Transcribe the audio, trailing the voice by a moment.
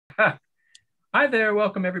Hi there,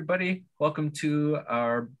 welcome everybody. Welcome to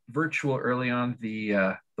our virtual EarlyON,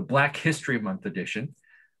 the Black History Month edition.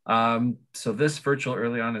 So this virtual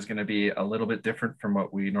EarlyON is going to be a little bit different from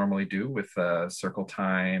what we normally do with circle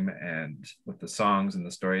time and with the songs and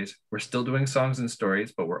the stories. We're still doing songs and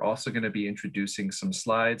stories, but we're also going to be introducing some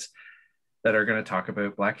slides that are going to talk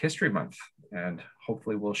about Black History Month, and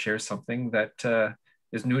hopefully we'll share something that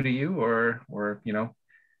is new to you, or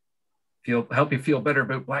help you feel better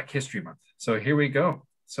about Black History Month. So here we go.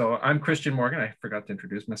 So I'm Christian Morgan. I forgot to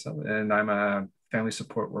introduce myself, and I'm a family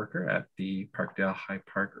support worker at the Parkdale High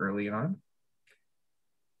Park EarlyON.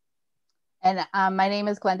 And my name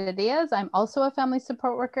is Glenda Diaz. I'm also a family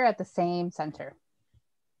support worker at the same center.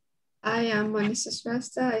 I am Vanessa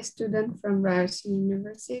Shrestha, a student from Ryerson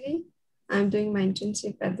University. I'm doing my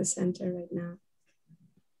internship at the center right now.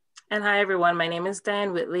 And hi everyone, my name is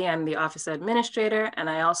Diane Whitley. I'm the office administrator, and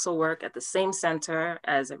I also work at the same center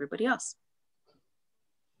as everybody else.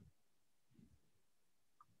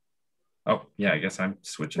 Oh yeah, I guess I'm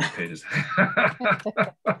switching the pages.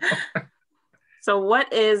 So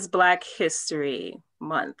what is Black History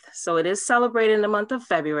Month? So it is celebrated in the month of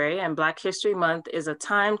February, and Black History Month is a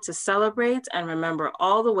time to celebrate and remember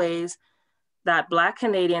all the ways that Black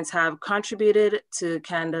Canadians have contributed to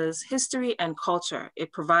Canada's history and culture.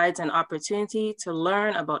 It provides an opportunity to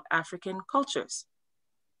learn about African cultures.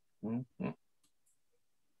 Mm-hmm.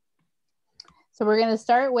 So we're gonna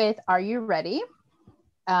start with, are you ready?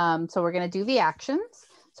 So we're gonna do the actions.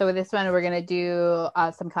 So with this one, we're gonna do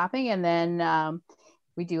some clapping, and then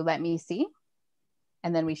we do let me see.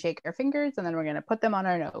 And then we shake our fingers, and then we're gonna put them on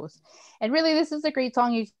our nose. And really, this is a great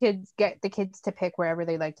song. You could get the kids to pick wherever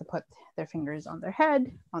they like to put their fingers, on their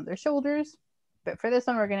head, on their shoulders. But for this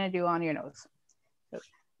one, we're gonna do on your nose. So,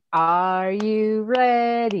 are you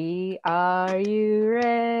ready? Are you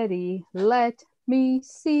ready? Let me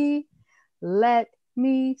see. Let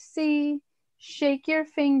me see. Shake your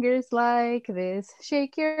fingers like this.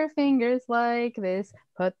 Shake your fingers like this.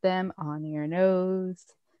 Put them on your nose.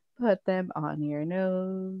 Put them on your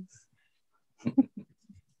nose.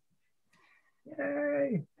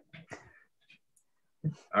 Yay.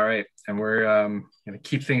 All right, and we're gonna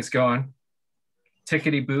keep things going.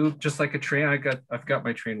 Tickety boo, just like a train. I've got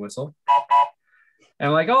my train whistle.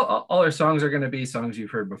 And like all our songs are gonna be songs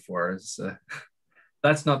you've heard before.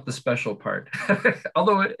 That's not the special part,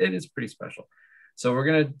 although it is pretty special. So we're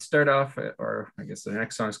gonna start off, or I guess the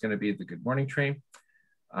next song is gonna be the Good Morning Train.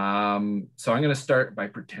 So I'm going to start by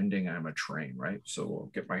pretending I'm a train, right? So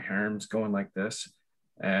we'll get my arms going like this.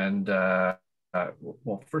 And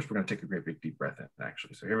well, first we're going to take a great big deep breath in,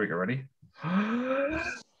 actually. So here we go, ready? And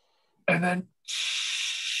then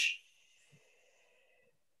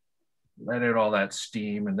let out all that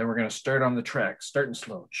steam. And then we're going to start on the track, starting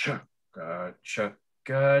slow. Chugga, chugga,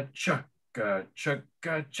 chugga, chugga,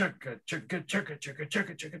 chugga, chugga, chugga, chugga, chugga, chugga, chugga,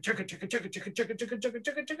 chugga, chugga, chugga, chugga, chugga,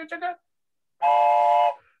 chugga, chugga, chugga.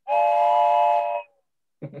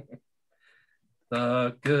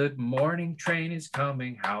 The good morning train is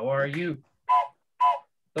coming. How are you?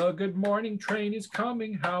 The good morning train is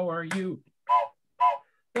coming. How are you?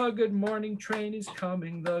 The good morning train is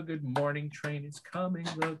coming. The good morning train is coming.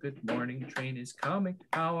 The good morning train is coming.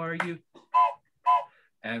 How are you?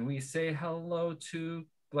 And we say hello to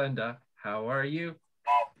Glenda. How are you?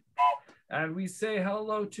 And we say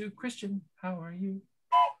hello to Christian. How are you?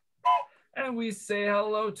 And we say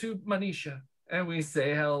hello to Manisha. And we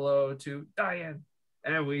say hello to Diane.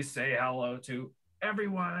 And we say hello to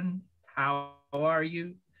everyone. How are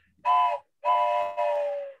you?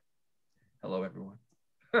 Hello, everyone.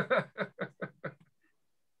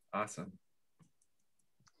 Awesome.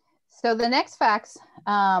 So the next facts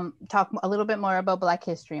talk a little bit more about Black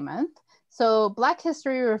History Month. So Black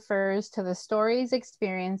history refers to the stories,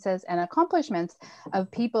 experiences, and accomplishments of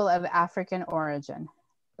people of African origin.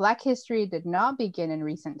 Black history did not begin in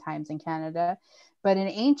recent times in Canada, but in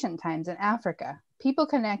ancient times in Africa. People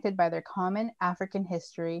connected by their common African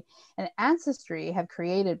history and ancestry have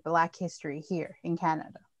created Black history here in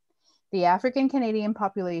Canada. The African Canadian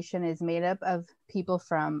population is made up of people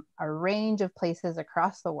from a range of places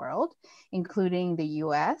across the world, including the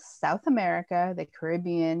US, South America, the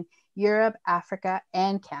Caribbean, Europe, Africa,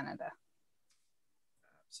 and Canada.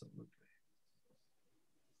 Absolutely.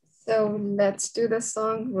 So let's do the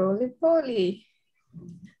song Roly Poly.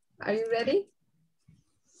 Are you ready?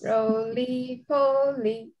 Roly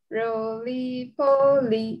poly,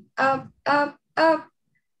 up, up, up,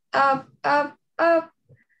 up, up, up.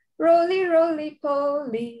 Roly, roly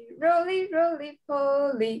poly, roly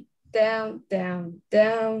poly. Down, down,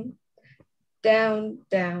 down, down,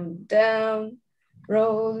 down, down.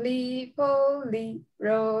 Roly-poly,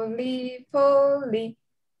 roly-poly.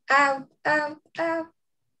 Out, out, out,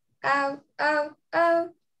 out, out, out.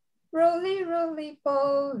 Roly,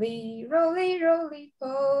 roly-poly, roly,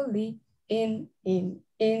 roly-poly. In, in.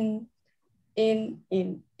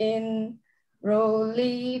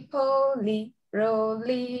 Roly-poly,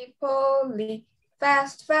 roly-poly.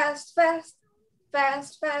 Fast, fast, fast,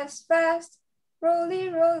 fast, fast, fast. Roly,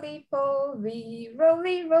 roly-poly,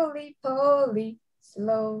 roly, roly-poly.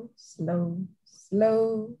 Slow, slow,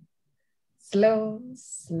 slow, slow,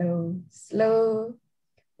 slow, slow.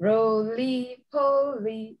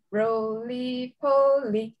 Roly-poly,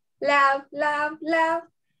 roly-poly. Laugh, laugh, laugh,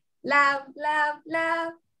 laugh, laugh,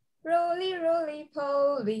 laugh. Roly, roly,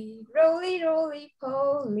 poly, roly, roly,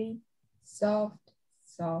 poly. Soft,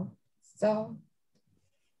 soft, soft,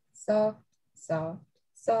 soft, soft,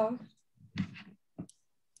 soft.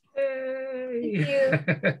 Hey.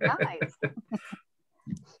 Thank you. Nice.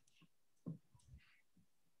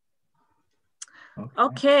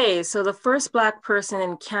 Okay, so the first Black person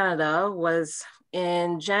in Canada was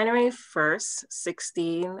in January 1st,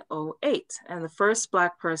 1608. And the first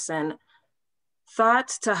Black person thought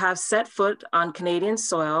to have set foot on Canadian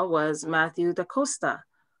soil was Matthew da Costa,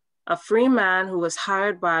 a free man who was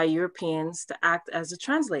hired by Europeans to act as a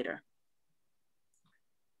translator.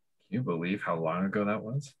 Can you believe how long ago that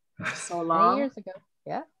was? So Many long. years ago.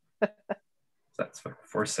 Yeah. That's like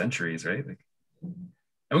 4 centuries, right? Like,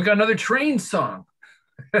 and we got another train song.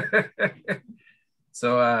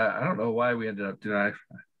 So I don't know why we ended up doing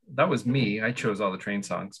that. Was me. I chose all the train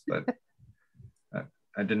songs, but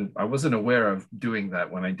I wasn't aware of doing that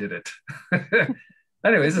when I did it.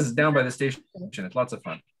 Anyways, this is Down by the Station. It's lots of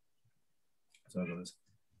fun. So it goes,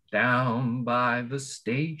 down by the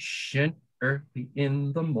station early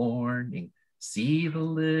in the morning, see the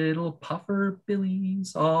little puffer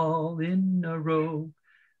billies all in a row.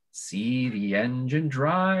 See the engine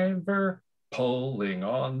driver pulling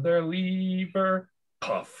on their lever.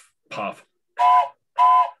 Puff, puff,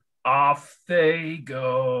 off they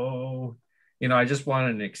go. You know, I just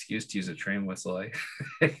wanted an excuse to use a train whistle.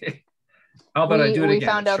 How about I do it again? We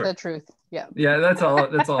found out the truth. Yeah. Yeah, that's all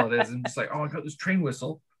it is. I'm just like, oh, I got this train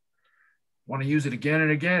whistle. Want to use it again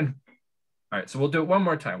and again. All right, so we'll do it one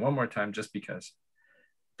more time, just because.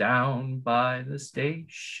 Down by the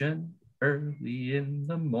station early in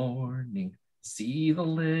the morning, see the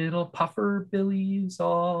little puffer billies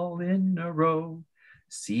all in a row.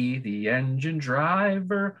 See the engine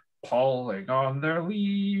driver pulling on their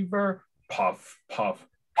lever. Puff, puff,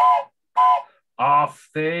 off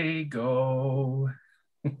they go.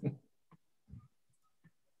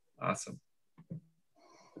 Awesome.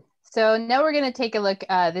 So now we're going to take a look.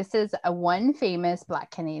 This is one famous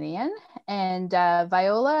Black Canadian, and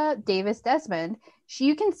Viola Davis Desmond.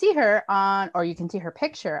 You can see her on, or you can see her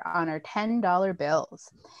picture on our $10 bills.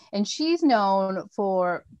 And she's known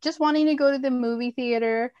for just wanting to go to the movie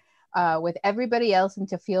theater with everybody else and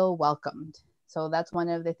to feel welcomed. So that's one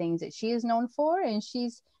of the things that she is known for. And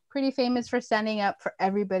she's pretty famous for standing up for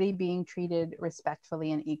everybody being treated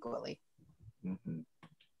respectfully and equally. Mm-hmm.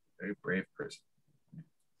 Very brave person.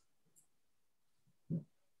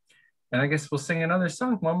 And I guess we'll sing another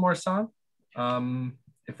song, one more song.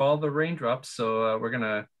 If all the raindrops. So we're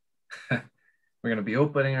gonna be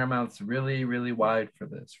opening our mouths really, really wide for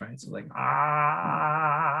this, right? So like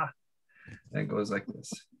ah, and it goes like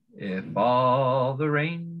this. If all the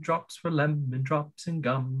raindrops were lemon drops and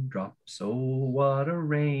gumdrops, oh what a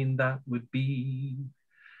rain that would be.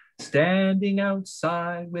 Standing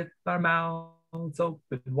outside with our mouths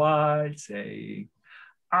open wide, saying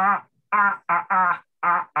ah ah ah ah.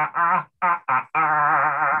 Ah, ah, ah, ah, ah,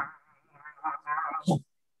 ah.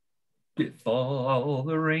 If all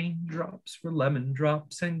the raindrops were lemon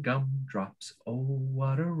drops and gumdrops, oh,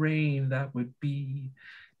 what a rain that would be.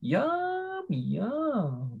 Yum,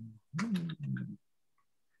 yum. Mm.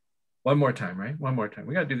 One more time, right? One more time.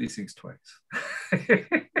 We got to do these things twice.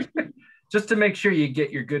 Just to make sure you get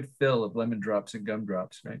your good fill of lemon drops and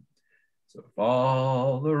gumdrops, right? So if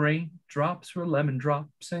all the raindrops were lemon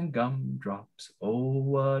drops and gumdrops, oh,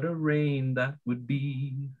 what a rain that would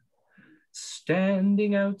be.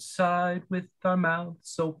 Standing outside with our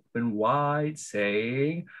mouths open wide,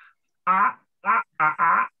 saying, ah, ah, ah,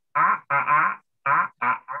 ah, ah, ah, ah,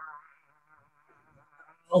 ah,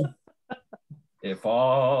 ah. If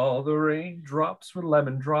all the raindrops were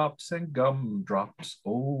lemon drops and gumdrops,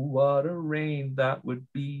 oh, what a rain that would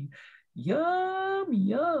be. Yum,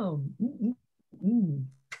 yum. Mm, mm, mm.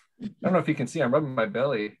 I don't know if you can see, I'm rubbing my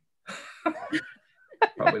belly.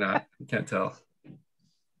 Probably not. You can't tell.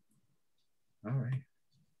 All right.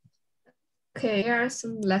 Okay, here are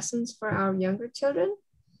some lessons for our younger children.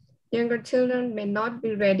 Younger children may not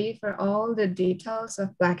be ready for all the details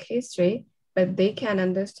of Black history, but they can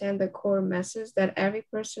understand the core message that every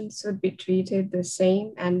person should be treated the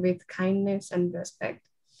same and with kindness and respect.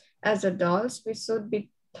 As adults, we should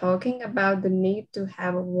be talking about the need to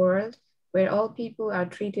have a world where all people are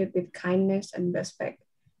treated with kindness and respect.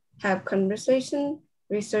 Have conversation,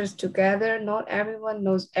 research together. Not everyone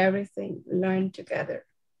knows everything. Learn together.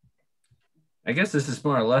 I guess this is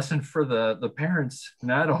more a lesson for the parents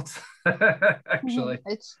and adults, actually.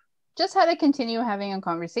 It's just how to continue having a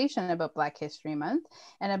conversation about Black History Month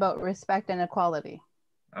and about respect and equality.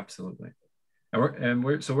 Absolutely.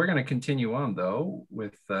 So we're going to continue on though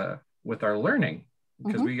with our learning,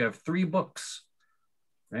 because we have 3 books,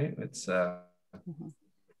 right? It's So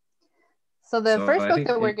the first book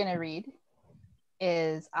that we're going to read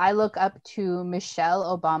is I Look Up to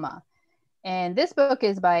Michelle Obama. And this book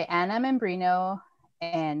is by Anna Membrino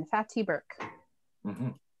and Fatih Burke.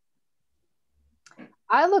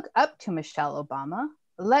 I look up to Michelle Obama.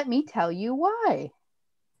 Let me tell you why.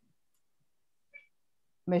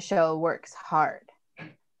 Michelle works hard,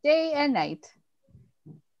 day and night.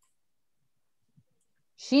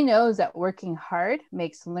 She knows that working hard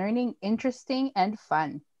makes learning interesting and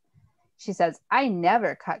fun. She says, I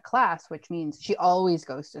never cut class, which means she always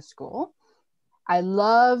goes to school. I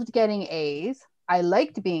loved getting A's. I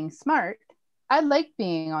liked being smart. I liked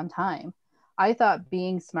being on time. I thought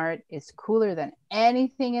being smart is cooler than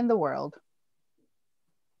anything in the world.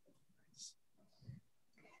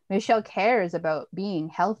 Michelle cares about being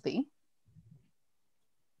healthy.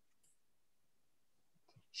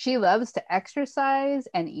 She loves to exercise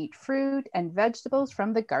and eat fruit and vegetables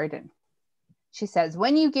from the garden. She says,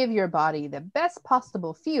 when you give your body the best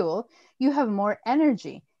possible fuel, you have more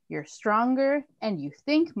energy. You're stronger and you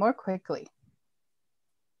think more quickly.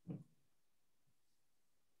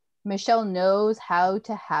 Michelle knows how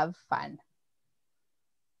to have fun.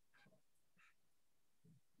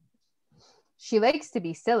 She likes to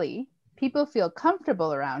be silly. People feel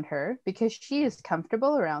comfortable around her because she is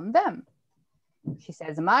comfortable around them. She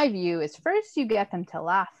says, my view is first you get them to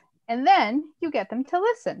laugh and then you get them to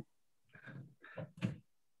listen.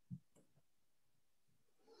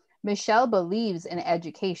 Michelle believes in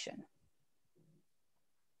education.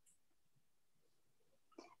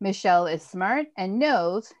 Michelle is smart and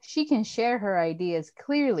knows she can share her ideas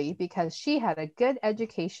clearly because she had a good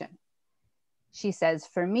education. She says,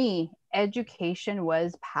 for me, education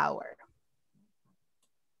was power.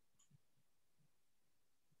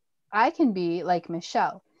 I can be like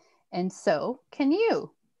Michelle, and so can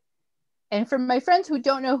you. And for my friends who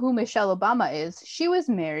don't know who Michelle Obama is, she was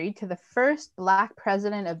married to the first Black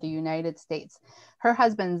president of the United States. Her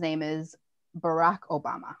husband's name is Barack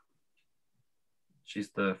Obama.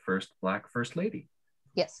 She's the first Black First Lady.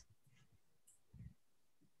 Yes.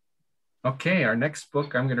 Okay, our next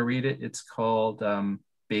book, I'm going to read it. It's called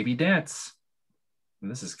Baby Dance. And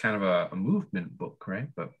this is kind of a movement book, right?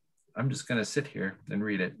 But I'm just going to sit here and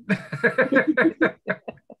read it.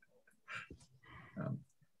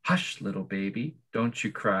 Hush, little baby, don't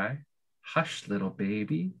you cry. Hush, little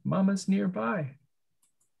baby, mama's nearby.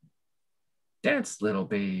 Dance, little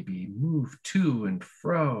baby, move to and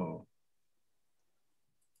fro.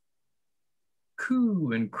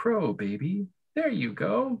 Coo and crow, baby, there you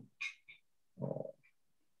go. Oh.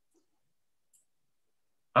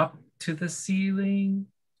 Up to the ceiling,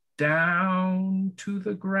 down to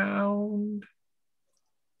the ground.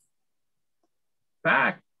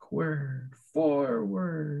 Backward,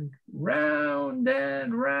 forward, round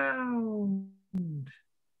and round.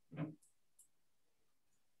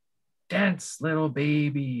 Dance, little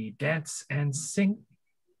baby, dance and sing.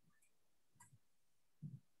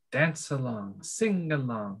 Dance along, sing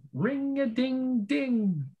along,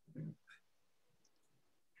 ring-a-ding-ding.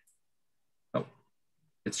 Oh,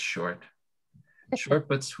 it's short. Short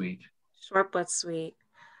but sweet. Short but sweet.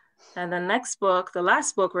 And the next book, the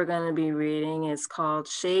last book we're going to be reading is called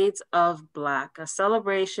Shades of Black, a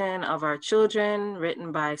celebration of our children,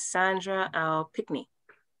 written by Sandra L. Pickney.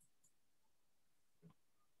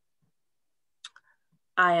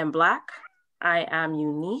 I am Black. I am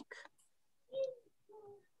unique.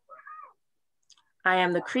 I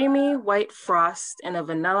am the creamy white frost in a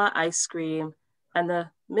vanilla ice cream and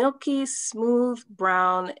the milky smooth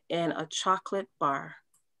brown in a chocolate bar.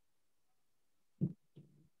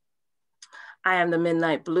 I am the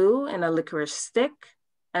midnight blue in a licorice stick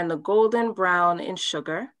and the golden brown in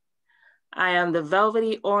sugar. I am the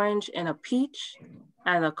velvety orange in a peach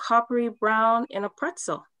and the coppery brown in a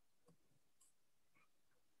pretzel.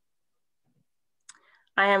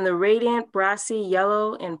 I am the radiant brassy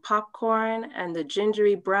yellow in popcorn and the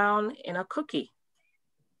gingery brown in a cookie.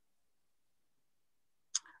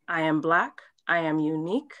 I am Black, I am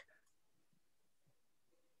unique.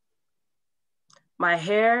 My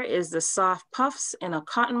hair is the soft puffs in a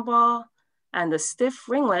cotton ball and the stiff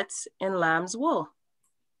ringlets in lamb's wool.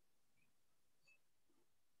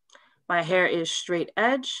 My hair is straight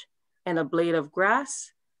edge in a blade of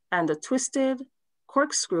grass and a twisted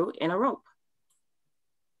corkscrew in a rope.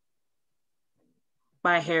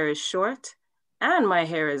 My hair is short and my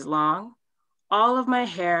hair is long. All of my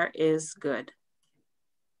hair is good.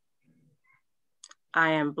 I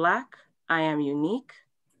am Black, I am unique.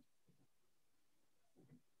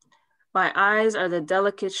 My eyes are the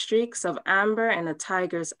delicate streaks of amber in a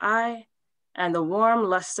tiger's eye and the warm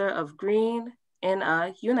luster of green in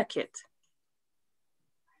a unikit.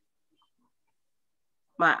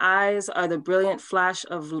 My eyes are the brilliant flash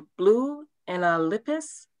of blue in a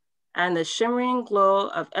lipis and the shimmering glow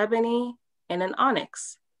of ebony in an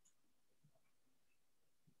onyx.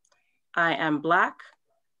 I am Black,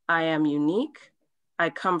 I am unique. I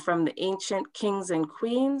come from the ancient kings and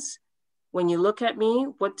queens. When you look at me,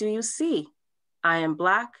 what do you see? I am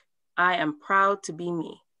Black, I am proud to be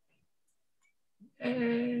me.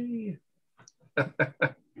 Hey.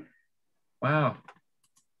 Wow.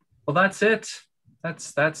 Well, that's it.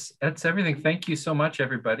 That's everything. Thank you so much,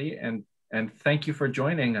 everybody. And thank you for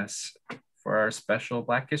joining us for our special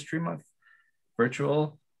Black History Month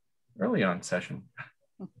virtual EarlyON session.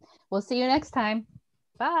 We'll see you next time.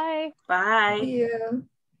 Bye. Bye.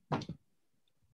 Yeah.